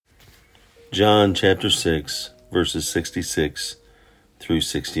John chapter 6, verses 66 through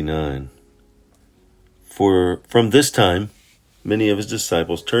 69. For from this time, many of his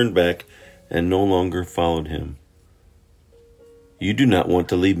disciples turned back and no longer followed him. You do not want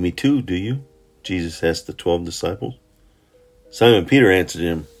to leave me too, do you? Jesus asked the 12 disciples. Simon Peter answered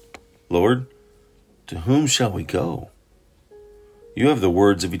him, Lord, to whom shall we go? You have the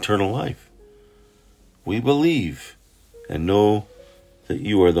words of eternal life. We believe and know that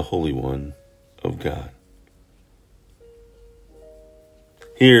you are the Holy One of God.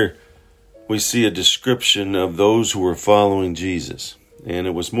 Here we see a description of those who were following Jesus. And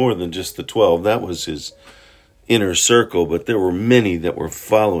it was more than just the 12. That was his inner circle, but there were many that were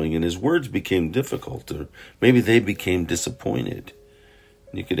following, and his words became difficult, or maybe they became disappointed.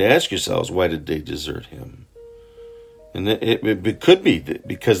 And you could ask yourselves, why did they desert him? And it could be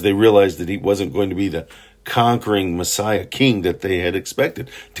because they realized that he wasn't going to be the conquering Messiah king that they had expected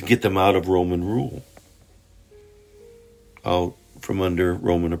to get them out of Roman rule, out from under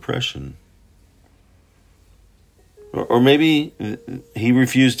Roman oppression. Or maybe he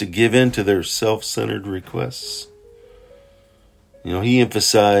refused to give in to their self-centered requests. He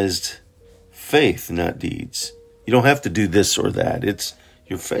emphasized faith, not deeds. You don't have to do this or that. It's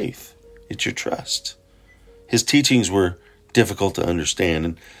your faith. It's your trust. His teachings were difficult to understand,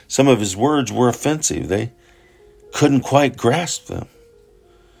 and some of his words were offensive. They couldn't quite grasp them.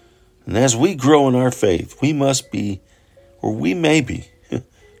 And as we grow in our faith, we may be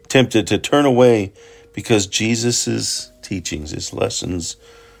tempted to turn away because Jesus' teachings, his lessons,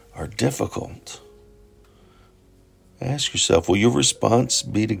 are difficult. Ask yourself, will your response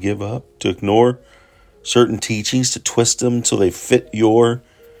be to give up, to ignore certain teachings, to twist them until they fit your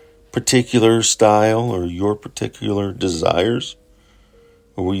particular style or your particular desires?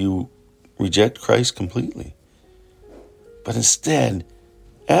 Or will you reject Christ completely? But instead,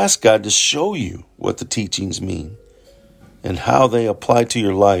 ask God to show you what the teachings mean and how they apply to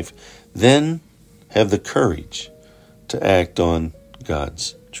your life. Then have the courage to act on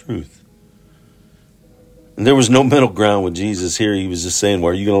God's truth. And there was no middle ground with Jesus here. He was just saying,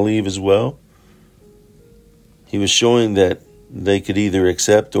 well, are you going to leave as well? He was showing that they could either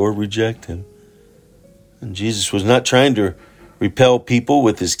accept or reject him. And Jesus was not trying to repel people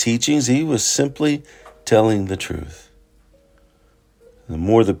with his teachings. He was simply telling the truth. The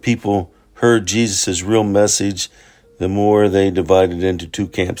more the people heard Jesus' real message, the more they divided into two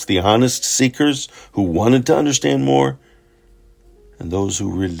camps. The honest seekers who wanted to understand more, and those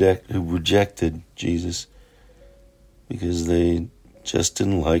who rejected Jesus because they just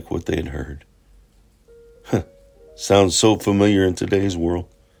didn't like what they had heard. Sounds so familiar in today's world.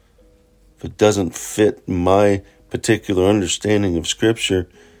 If it doesn't fit my particular understanding of Scripture,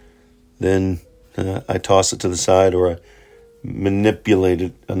 then I toss it to the side, or I manipulate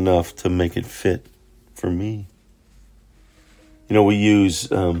it enough to make it fit for me. We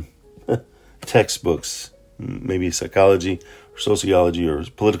use textbooks, maybe psychology or sociology or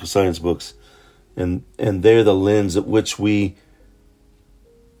political science books, and they're the lens at which we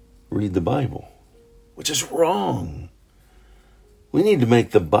read the Bible, which is wrong. We need to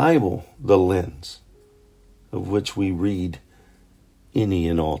make the Bible the lens of which we read any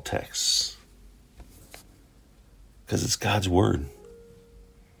and all texts, because it's God's Word.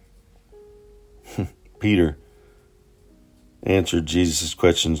 Peter answered Jesus'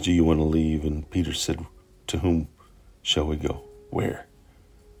 questions, do you want to leave? And Peter said, to whom shall we go? Where?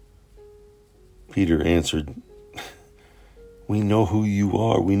 Peter answered, we know who you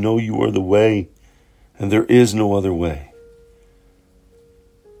are. We know you are the way, and there is no other way.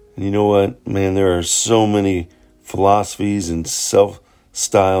 And you know what, man, there are so many philosophies and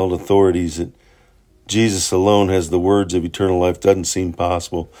self-styled authorities that Jesus alone has the words of eternal life. Doesn't seem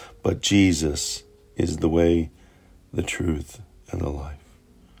possible, but Jesus is the way, the truth, and the life.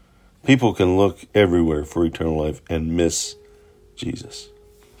 People can look everywhere for eternal life and miss Jesus.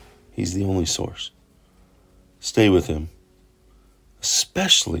 He's the only source. Stay with him,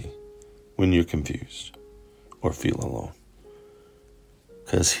 especially when you're confused or feel alone,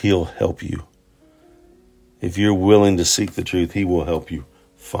 because he'll help you. If you're willing to seek the truth, he will help you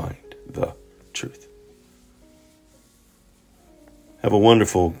find the truth. Have a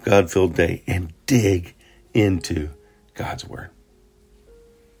wonderful God-filled day and dig into God's Word.